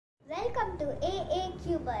Welcome to AA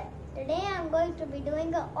Cuber. Today I am going to be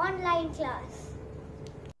doing an online class.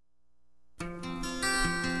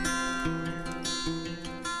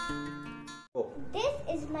 This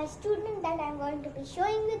is my student that I am going to be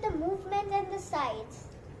showing you the movements and the sides.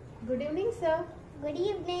 Good evening, sir. Good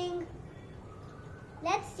evening.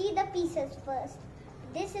 Let's see the pieces first.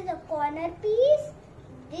 This is a corner piece.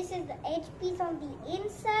 This is the edge piece on the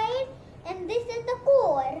inside. And this is the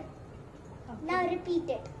core. Okay. Now repeat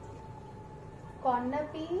it. Corner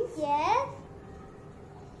piece, Yes.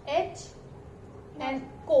 edge and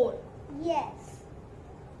core. Yes.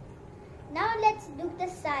 Now let's do the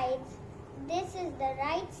sides. This is the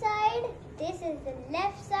right side. This is the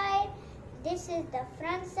left side. This is the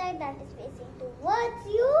front side that is facing towards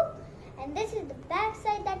you. And this is the back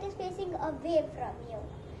side that is facing away from you.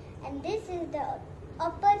 And this is the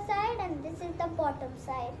upper side and this is the bottom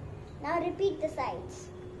side. Now repeat the sides.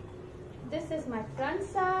 This is my front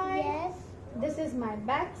side. Yes. This is my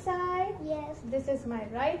back side. Yes. This is my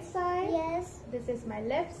right side. Yes. This is my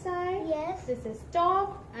left side. Yes. This is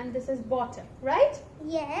top and this is bottom. Right?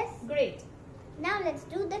 Yes. Great. Now let's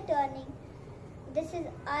do the turning. This is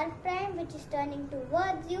R prime which is turning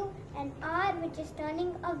towards you and R which is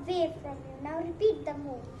turning away from you. Now repeat the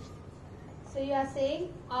moves. So you are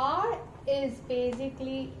saying R is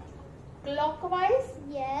basically clockwise.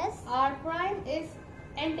 Yes. R prime is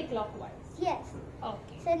anti-clockwise. Yes.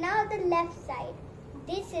 Okay. So now the left side.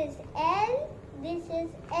 This is L. This is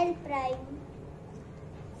L prime.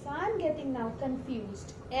 So I am getting now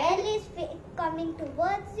confused. L is coming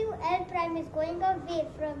towards you. L prime is going away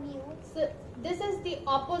from you. So this is the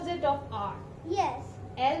opposite of R. Yes.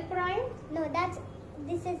 L prime. No,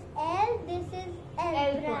 this is L. This is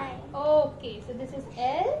L prime. Okay, so this is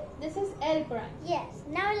L, this is L prime. Yes.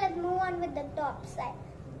 Now let's move on with the top side.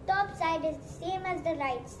 Top side is the same as the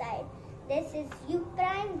right side. This is U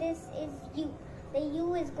prime, this is U. The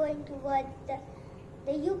U is going towards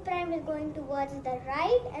the U prime is going towards the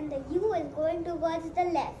right and the U is going towards the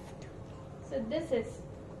left. So this is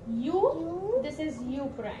U, U. this is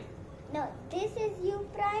U prime. No, this is U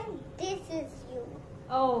prime, this is U.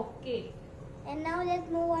 Okay. And now let's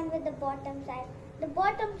move on with the bottom side. The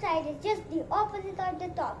bottom side is just the opposite of the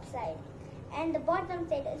top side. And the bottom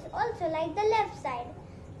side is also like the left side.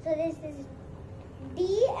 So this is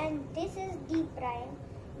D and this is D prime.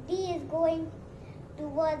 D is going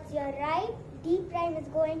towards your right. D prime is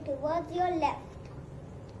going towards your left.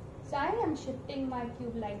 So I am shifting my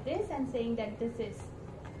cube like this and saying that this is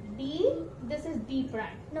D, this is D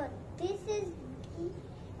prime. No, this is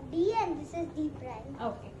D and this is D prime.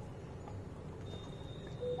 Okay.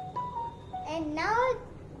 And now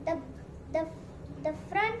the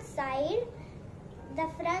front side. The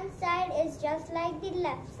front side is just like the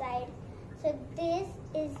left side. So this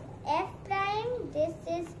is F prime, this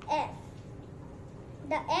is F.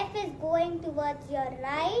 The F is going towards your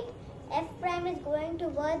right, F prime is going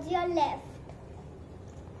towards your left.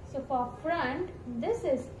 So for front, this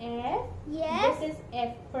is F, Yes. this is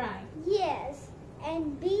F prime. Yes.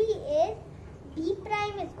 And B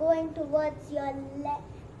prime is going towards your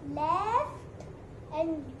left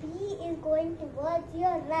and B is going towards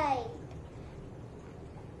your right.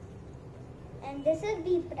 And this is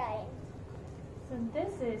B prime. So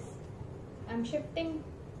this is, I'm shifting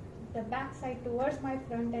the back side towards my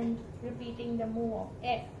front and repeating the move of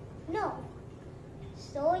F. No.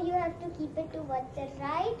 So you have to keep it towards the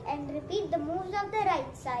right and repeat the moves of the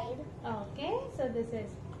right side. Okay, so this is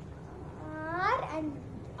R and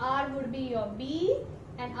R would be your B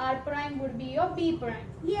and R prime would be your B prime.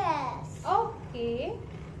 yes. Okay.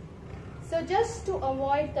 So just to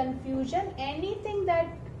avoid confusion, anything that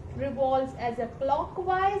revolves as a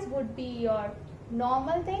clockwise would be your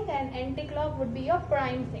normal thing and anti-clock would be your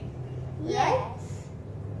prime thing. Yes.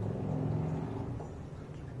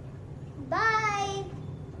 Bye.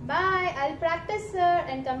 Bye. I'll practice, sir,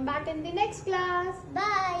 and come back in the next class.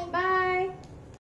 Bye. Bye.